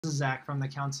This is Zach from the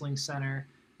Counseling Center,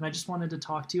 and I just wanted to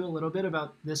talk to you a little bit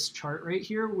about this chart right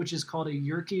here, which is called a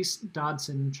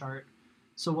Yerkes-Dodson chart.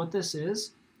 So what this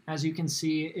is, as you can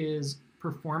see, is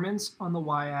performance on the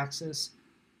y-axis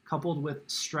coupled with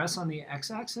stress on the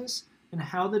x-axis, and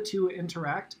how the two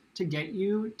interact to get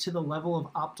you to the level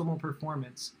of optimal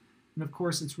performance. And of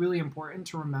course, it's really important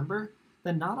to remember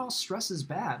that not all stress is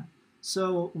bad.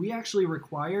 So we actually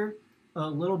require a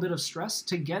little bit of stress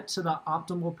to get to the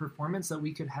optimal performance that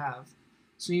we could have.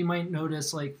 So you might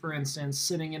notice, like, for instance,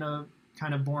 sitting in a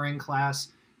kind of boring class,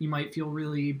 you might feel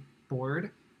really bored.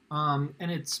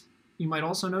 You might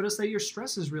also notice that your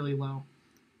stress is really low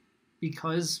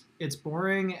because it's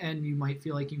boring and you might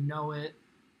feel like you know it.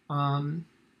 And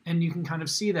you can kind of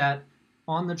see that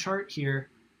on the chart here.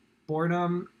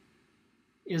 Boredom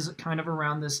is kind of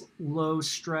around this low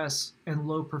stress and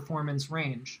low performance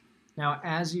range. Now,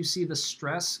 as you see the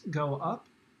stress go up,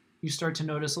 you start to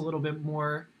notice a little bit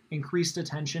more increased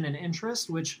attention and interest,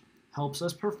 which helps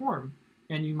us perform.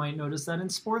 And you might notice that in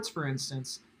sports, for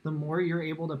instance, the more you're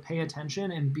able to pay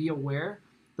attention and be aware,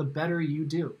 the better you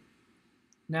do.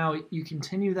 Now, you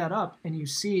continue that up and you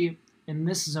see in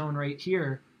this zone right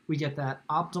here, we get that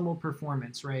optimal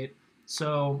performance, right?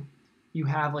 So you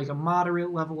have like a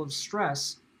moderate level of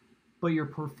stress, but you're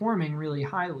performing really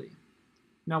highly.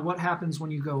 Now, what happens when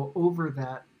you go over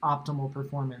that optimal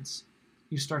performance?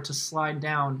 You start to slide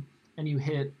down and you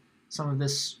hit some of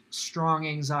this strong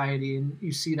anxiety and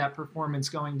you see that performance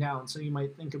going down. So you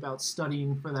might think about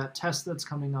studying for that test that's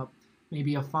coming up,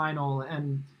 maybe a final,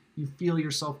 and you feel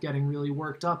yourself getting really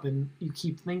worked up and you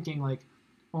keep thinking like,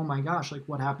 oh my gosh, like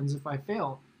what happens if I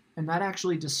fail? And that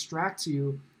actually distracts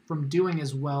you from doing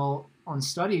as well on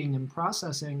studying and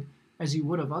processing as you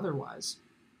would have otherwise.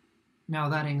 Now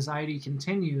that anxiety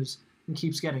continues and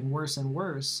keeps getting worse and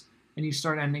worse, and you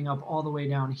start ending up all the way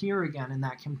down here again in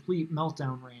that complete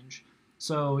meltdown range.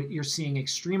 So you're seeing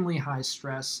extremely high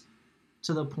stress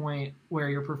to the point where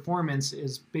your performance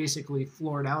is basically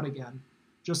floored out again,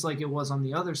 just like it was on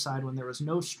the other side when there was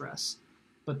no stress.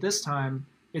 But this time,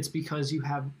 it's because you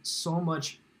have so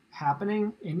much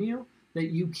happening in you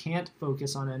that you can't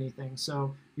focus on anything.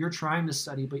 So you're trying to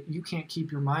study, but you can't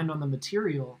keep your mind on the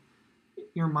material.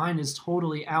 Your mind is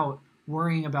totally out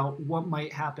worrying about what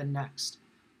might happen next.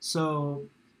 So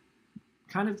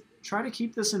kind of try to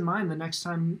keep this in mind the next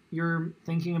time you're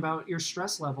thinking about your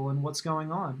stress level and what's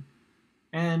going on.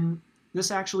 And this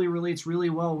actually relates really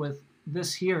well with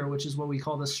this here, which is what we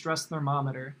call the stress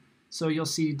thermometer. So you'll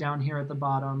see down here at the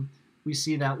bottom, we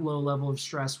see that low level of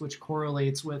stress, which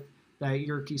correlates with that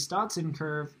Yerkes-Dodson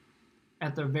curve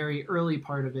at the very early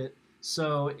part of it.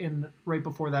 So right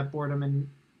before that boredom and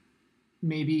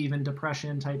maybe even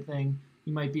depression type thing,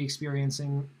 you might be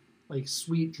experiencing like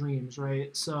sweet dreams,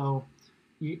 right? So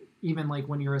even like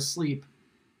when you're asleep,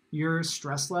 your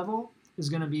stress level is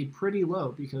going to be pretty low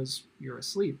because you're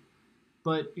asleep.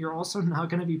 But you're also not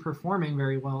going to be performing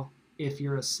very well if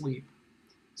you're asleep.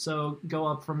 So go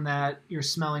up from that, you're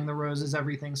smelling the roses,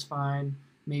 everything's fine.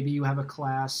 Maybe you have a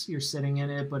class, you're sitting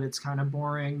in it, but it's kind of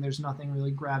boring. There's nothing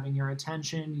really grabbing your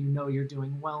attention. You know you're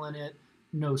doing well in it.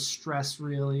 No stress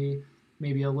really.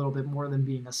 Maybe a little bit more than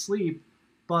being asleep,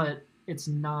 but it's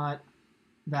not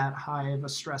that high of a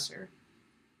stressor.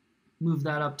 Move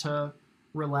that up to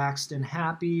relaxed and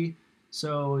happy.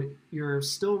 So you're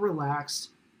still relaxed,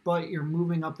 but you're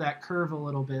moving up that curve a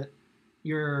little bit.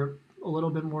 You're a little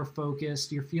bit more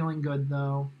focused. You're feeling good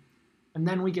though. And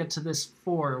then we get to this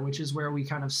 4, which is where we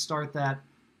kind of start that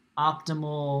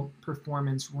optimal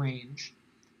performance range.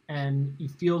 And you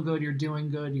feel good, you're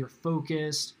doing good, you're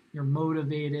focused, you're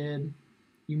motivated.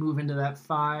 You move into that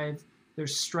 5.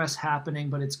 There's stress happening,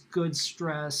 but it's good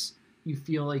stress. You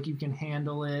feel like you can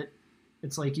handle it.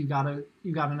 It's like you got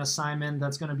an assignment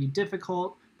that's going to be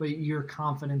difficult, but you're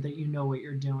confident that you know what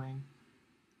you're doing.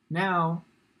 Now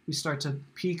we start to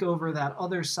peek over that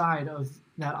other side of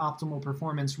that optimal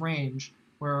performance range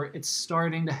where it's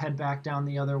starting to head back down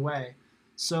the other way.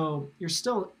 So you're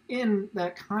still in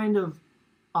that kind of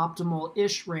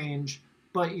optimal-ish range,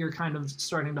 but you're kind of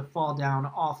starting to fall down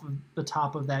off of the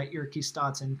top of that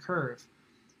Yerkes-Dodson curve.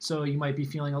 So you might be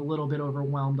feeling a little bit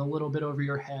overwhelmed, a little bit over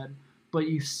your head, but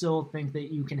you still think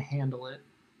that you can handle it.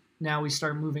 Now we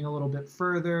start moving a little bit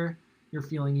further. You're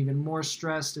feeling even more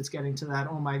stressed. It's getting to that,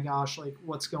 oh my gosh, like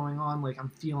what's going on? Like I'm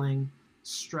feeling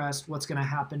stressed. What's going to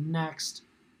happen next?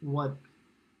 What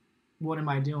am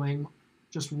I doing?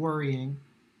 Just worrying.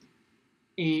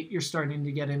 8, you're starting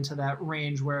to get into that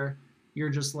range where you're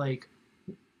just like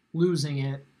losing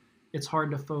it. It's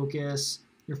hard to focus.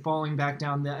 You're falling back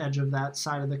down the edge of that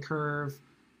side of the curve.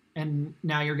 And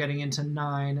now you're getting into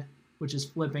 9, which is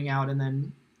flipping out and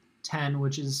then 10,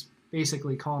 which is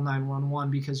basically call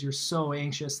 911 because you're so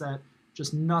anxious that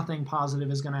just nothing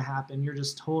positive is going to happen. You're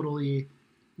just totally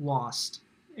lost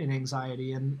in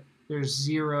anxiety, and there's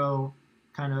zero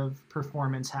kind of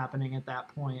performance happening at that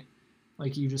point.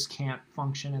 Like you just can't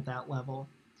function at that level.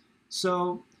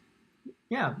 So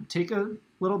yeah, take a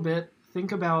little bit,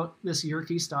 think about this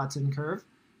Yerkes-Dodson curve,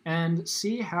 and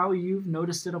see how you've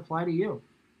noticed it apply to you.